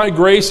saved by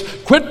grace.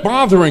 Quit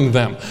bothering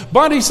them.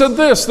 But he said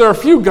this: there are a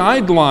few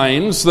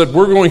guidelines that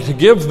we're going to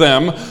give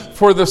them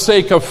for the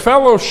sake of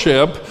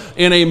fellowship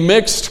in a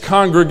mixed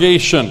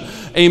congregation,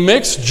 a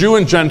mixed Jew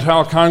and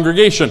Gentile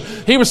congregation.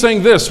 He was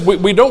saying this: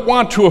 we don't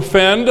want to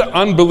offend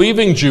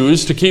unbelieving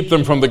Jews to keep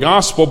them from the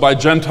gospel by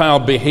Gentile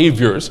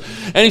behaviors.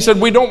 And he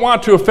said we don't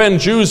want to offend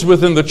Jews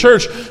within the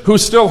church who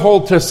still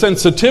hold to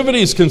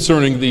sensitivities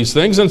concerning these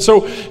things. And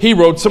so he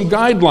wrote some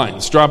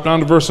guidelines. Drop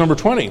down to verse number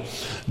 20.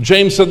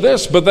 James said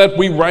this: but that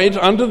we write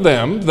unto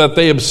them that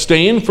they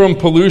abstain from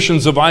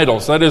pollutions of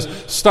idols. That is,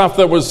 stuff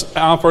that was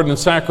offered in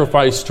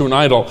sacrifice to an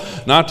idol.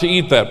 Not to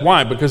eat that.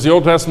 Why? Because the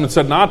Old Testament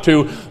said not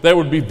to. That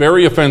would be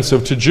very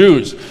offensive to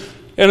Jews.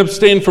 And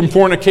abstain from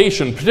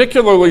fornication.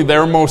 Particularly,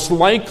 they're most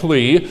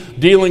likely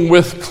dealing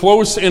with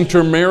close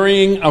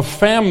intermarrying of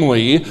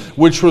family,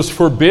 which was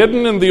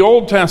forbidden in the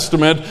Old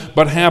Testament,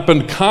 but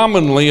happened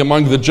commonly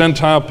among the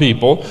Gentile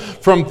people.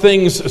 From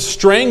things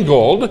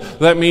strangled,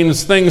 that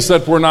means things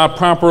that were not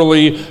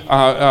properly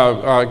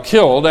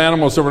killed,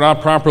 animals that were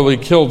not properly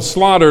killed,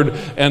 slaughtered,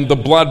 and the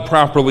blood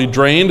properly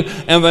drained.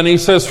 And then he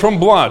says from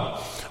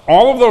blood.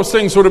 All of those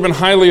things would have been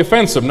highly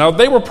offensive. Now,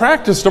 they were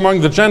practiced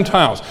among the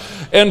Gentiles.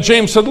 And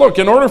James said, look,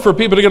 in order for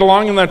people to get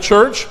along in that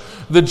church,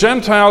 the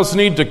Gentiles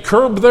need to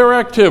curb their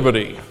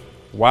activity.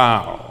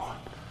 Wow.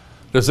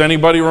 Does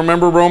anybody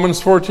remember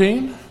Romans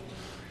 14?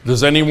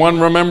 Does anyone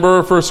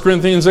remember 1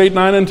 Corinthians 8,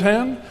 9, and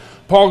 10?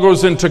 Paul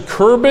goes into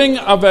curbing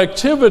of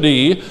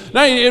activity.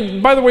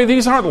 Now, by the way,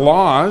 these aren't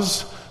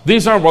laws.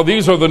 These are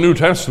the New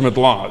Testament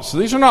laws.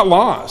 These are not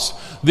laws.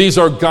 These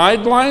are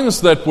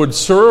guidelines that would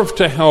serve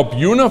to help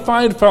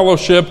unified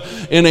fellowship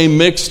in a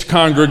mixed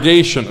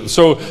congregation.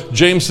 So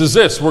James says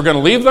this: we're going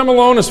to leave them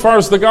alone as far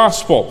as the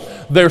gospel.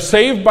 They're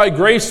saved by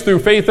grace through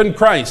faith in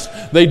Christ.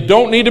 They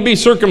don't need to be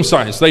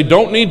circumcised. They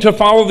don't need to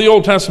follow the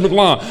Old Testament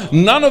law.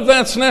 None of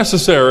that's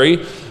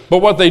necessary.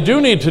 But what they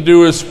do need to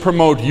do is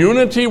promote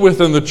unity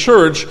within the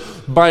church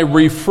by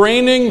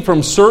refraining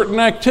from certain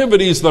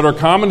activities that are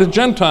common to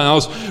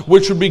Gentiles,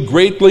 which would be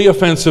greatly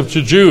offensive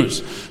to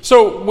Jews.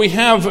 So we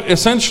have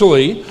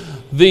essentially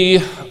the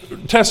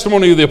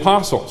testimony of the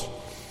apostles.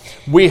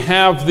 We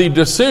have the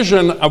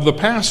decision of the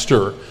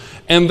pastor.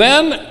 And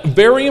then,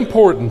 very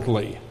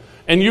importantly,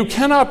 and you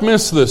cannot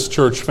miss this,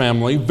 church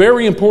family,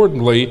 very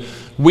importantly,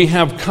 we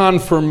have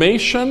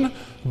confirmation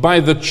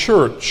by the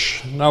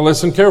church. Now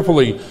listen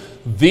carefully.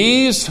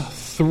 These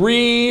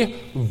Three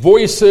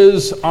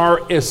voices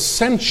are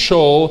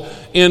essential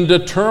in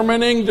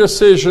determining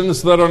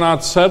decisions that are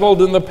not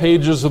settled in the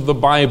pages of the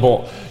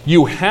Bible.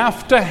 You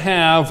have to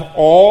have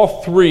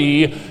all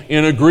three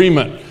in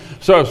agreement.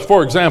 So,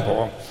 for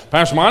example,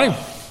 Pastor Monty,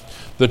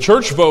 the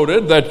church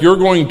voted that you're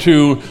going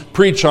to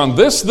preach on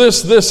this,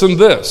 this, this, and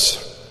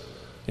this.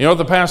 You know what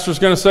the pastor's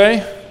going to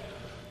say?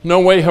 No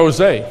way,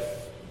 Jose.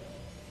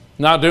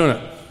 Not doing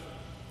it.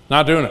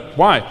 Not doing it.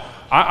 Why?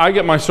 I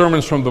get my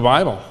sermons from the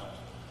Bible.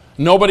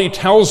 Nobody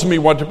tells me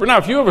what to... Now,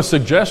 if you have a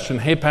suggestion,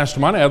 hey, Pastor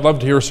Monty, I'd love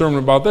to hear a sermon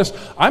about this,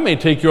 I may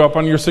take you up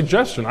on your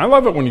suggestion. I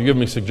love it when you give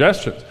me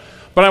suggestions.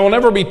 But I will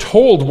never be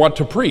told what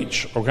to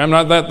preach. Okay, I'm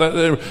not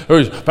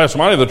that Pastor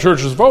Monty, the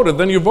church has voted,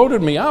 then you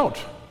voted me out.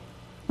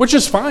 Which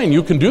is fine,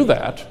 you can do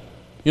that.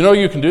 You know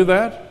you can do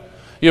that?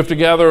 You have to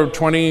gather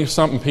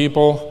 20-something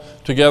people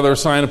together,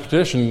 sign a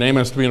petition, name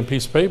has to be on a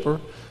piece of paper.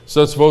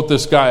 So let's vote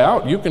this guy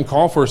out. You can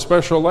call for a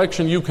special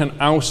election, you can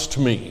oust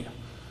me.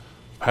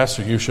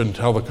 Pastor, you shouldn't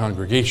tell the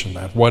congregation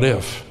that. What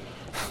if?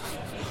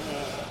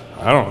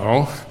 I don't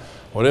know.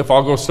 What if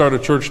I'll go start a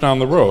church down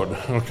the road?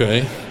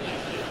 Okay.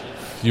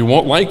 You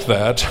won't like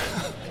that.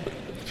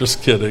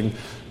 Just kidding.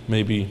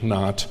 Maybe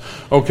not.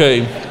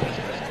 Okay.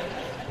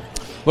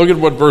 Look at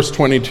what verse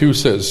 22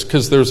 says,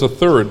 because there's a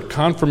third,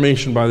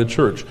 confirmation by the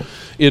church.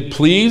 It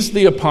pleased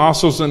the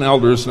apostles and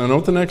elders, and I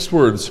note the next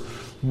words,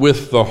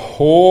 with the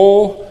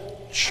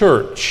whole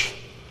church.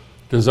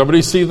 Does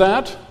everybody see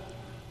that?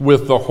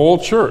 With the whole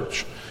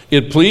church.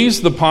 It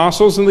pleased the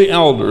apostles and the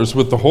elders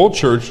with the whole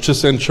church to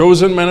send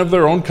chosen men of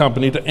their own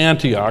company to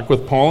Antioch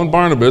with Paul and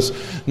Barnabas,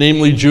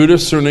 namely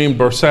Judas, surnamed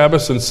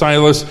Barsabbas, and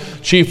Silas,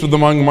 chief of the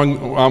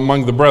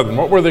among the brethren.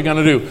 What were they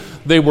going to do?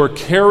 They were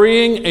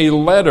carrying a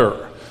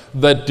letter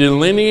that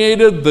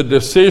delineated the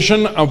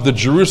decision of the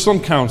Jerusalem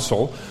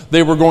council.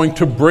 They were going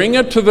to bring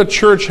it to the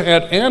church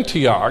at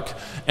Antioch,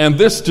 and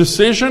this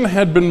decision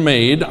had been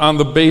made on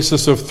the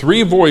basis of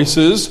three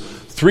voices,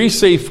 three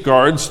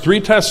safeguards, three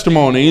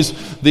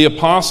testimonies, the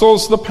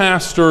apostles, the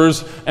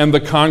pastors, and the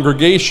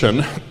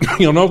congregation.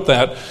 You'll note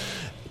that.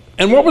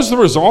 And what was the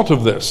result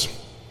of this?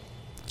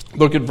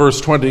 Look at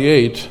verse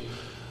 28,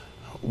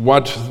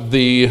 what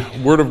the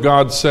Word of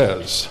God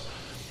says.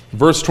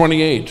 Verse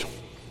 28,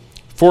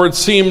 for it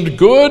seemed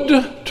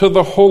good to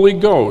the Holy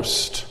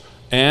Ghost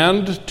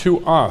and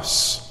to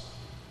us.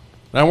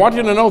 Now I want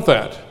you to note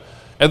that.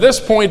 At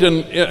this point,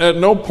 and at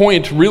no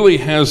point really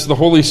has the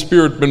Holy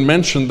Spirit been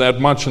mentioned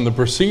that much in the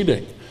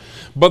proceeding.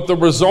 But the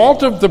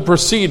result of the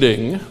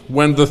proceeding,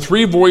 when the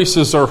three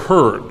voices are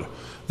heard,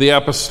 the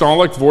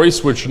apostolic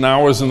voice, which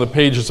now is in the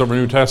pages of our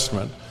New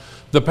Testament,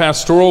 the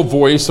pastoral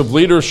voice of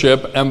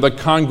leadership, and the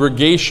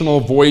congregational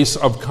voice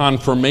of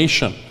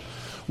confirmation.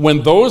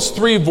 When those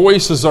three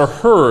voices are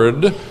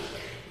heard,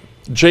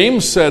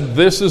 James said,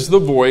 this is the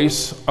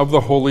voice of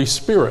the Holy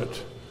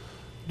Spirit.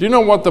 Do you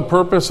know what the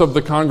purpose of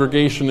the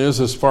congregation is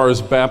as far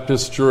as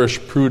Baptist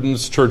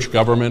jurisprudence, church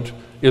government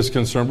is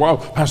concerned? Well,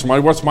 Pastor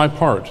Mike, what's my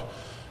part?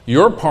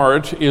 Your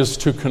part is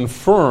to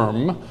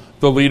confirm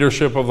the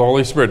leadership of the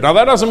Holy Spirit. Now,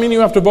 that doesn't mean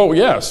you have to vote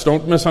yes.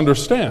 Don't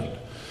misunderstand.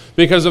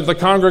 Because if the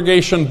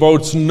congregation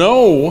votes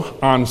no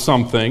on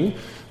something,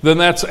 then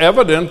that's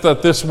evident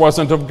that this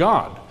wasn't of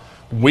God.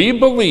 We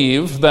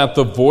believe that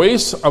the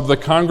voice of the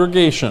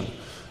congregation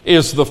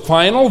is the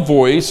final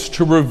voice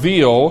to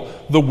reveal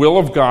the will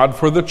of God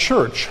for the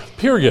church,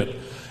 period.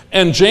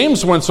 And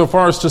James went so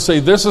far as to say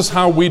this is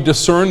how we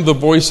discern the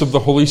voice of the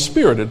Holy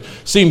Spirit. It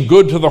seemed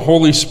good to the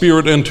Holy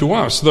Spirit and to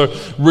us.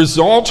 The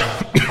result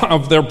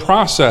of their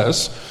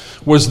process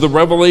was the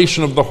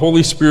revelation of the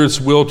Holy Spirit's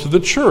will to the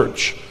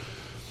church.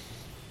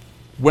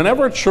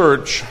 Whenever a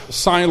church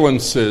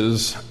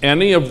silences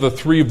any of the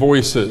three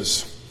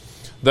voices,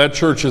 that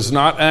church is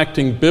not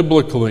acting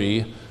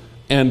biblically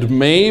and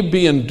may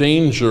be in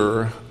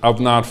danger of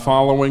not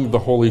following the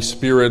Holy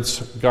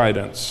Spirit's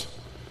guidance.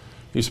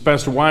 You say,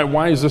 Pastor,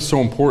 why is this so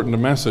important a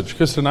message?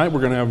 Because tonight we're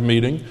going to have a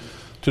meeting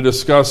to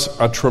discuss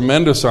a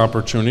tremendous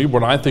opportunity,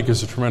 what I think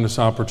is a tremendous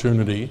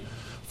opportunity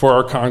for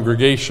our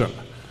congregation.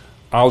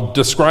 I'll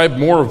describe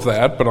more of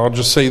that, but I'll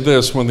just say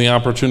this. When the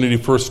opportunity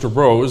first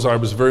arose, I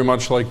was very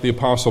much like the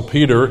Apostle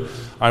Peter.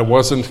 I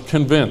wasn't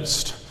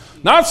convinced.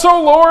 Not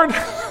so, Lord!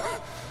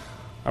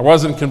 I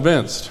wasn't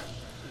convinced.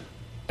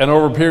 And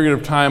over a period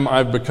of time,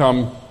 I've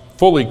become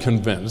fully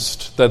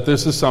convinced that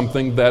this is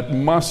something that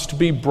must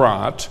be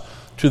brought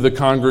to the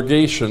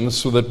congregation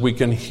so that we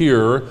can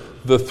hear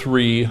the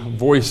three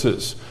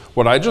voices.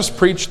 What I just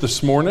preached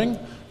this morning,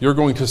 you're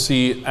going to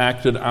see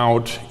acted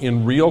out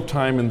in real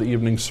time in the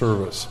evening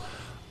service.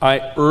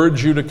 I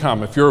urge you to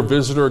come. If you're a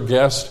visitor or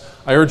guest,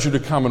 I urge you to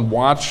come and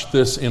watch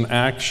this in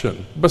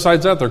action.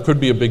 Besides that, there could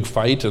be a big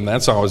fight, and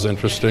that's always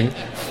interesting.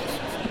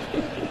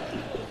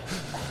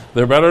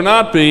 There better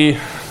not be.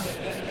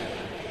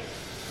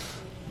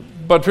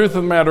 But truth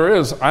of the matter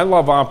is, I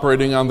love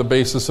operating on the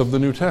basis of the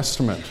New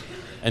Testament.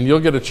 And you'll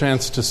get a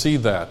chance to see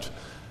that.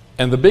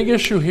 And the big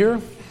issue here,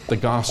 the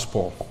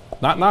gospel.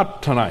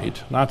 Not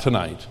tonight.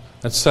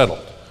 That's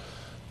settled.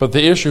 But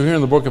the issue here in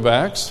the book of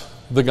Acts,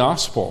 the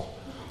gospel.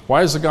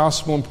 Why is the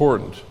gospel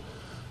important?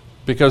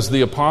 Because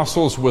the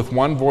apostles with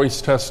one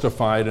voice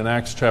testified in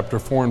Acts chapter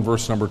 4 and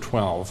verse number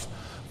 12,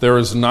 there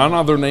is none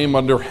other name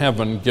under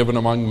heaven given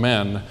among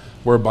men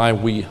whereby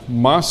we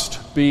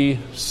must be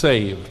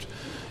saved.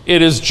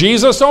 It is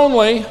Jesus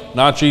only,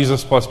 not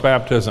Jesus plus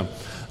baptism.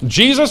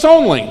 Jesus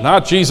only,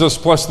 not Jesus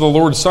plus the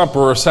Lord's Supper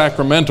or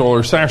sacramental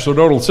or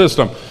sacerdotal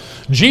system.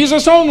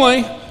 Jesus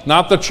only,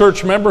 not the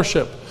church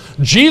membership.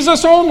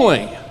 Jesus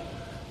only.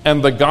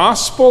 And the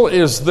gospel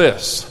is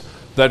this,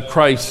 that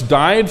Christ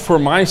died for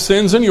my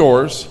sins and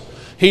yours.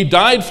 He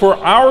died for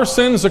our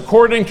sins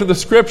according to the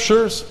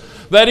Scriptures,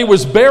 that he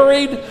was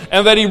buried,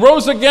 and that he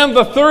rose again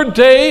the third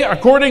day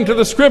according to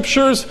the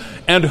Scriptures,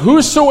 and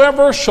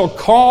whosoever shall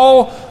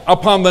call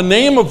upon the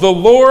name of the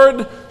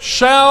Lord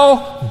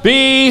shall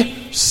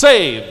be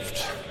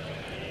saved.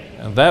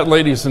 And that,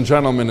 ladies and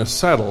gentlemen, is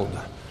settled.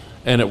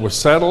 And it was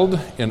settled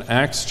in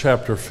Acts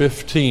chapter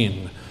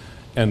 15.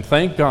 And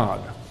thank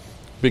God,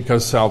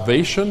 because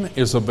salvation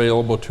is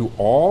available to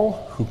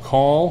all who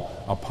call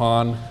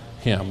upon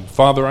him.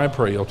 Father, I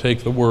pray you'll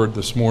take the word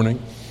this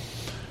morning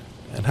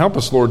and help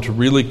us, Lord, to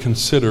really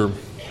consider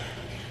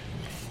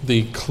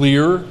the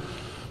clear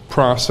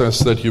process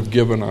that you've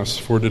given us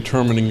for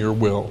determining your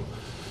will.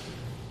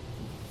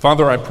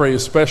 Father, I pray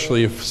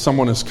especially if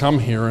someone has come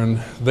here and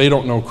they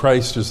don't know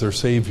Christ as their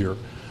Savior.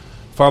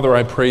 Father,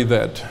 I pray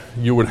that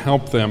you would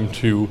help them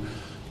to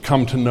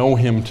come to know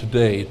him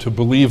today, to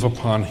believe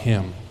upon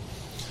him.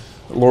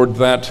 Lord,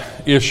 that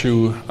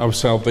issue of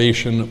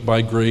salvation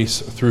by grace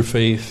through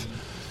faith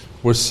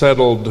was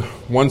settled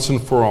once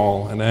and for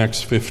all in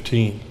Acts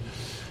 15.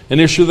 An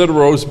issue that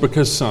arose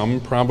because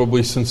some,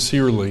 probably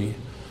sincerely,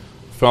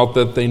 felt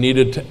that they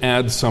needed to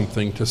add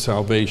something to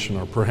salvation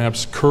or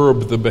perhaps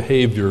curb the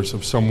behaviors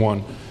of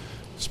someone,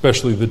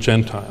 especially the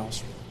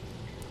Gentiles.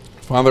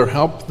 Father,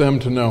 help them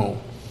to know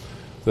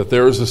that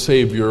there is a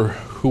Savior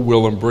who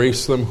will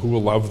embrace them, who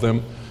will love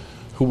them,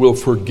 who will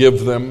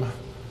forgive them,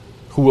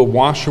 who will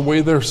wash away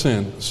their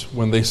sins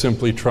when they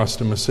simply trust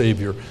him as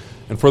Savior.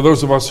 And for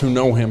those of us who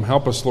know him,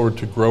 help us, Lord,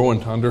 to grow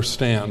and to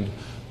understand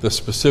the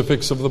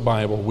specifics of the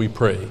Bible, we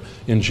pray.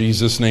 In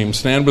Jesus' name,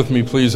 stand with me, please.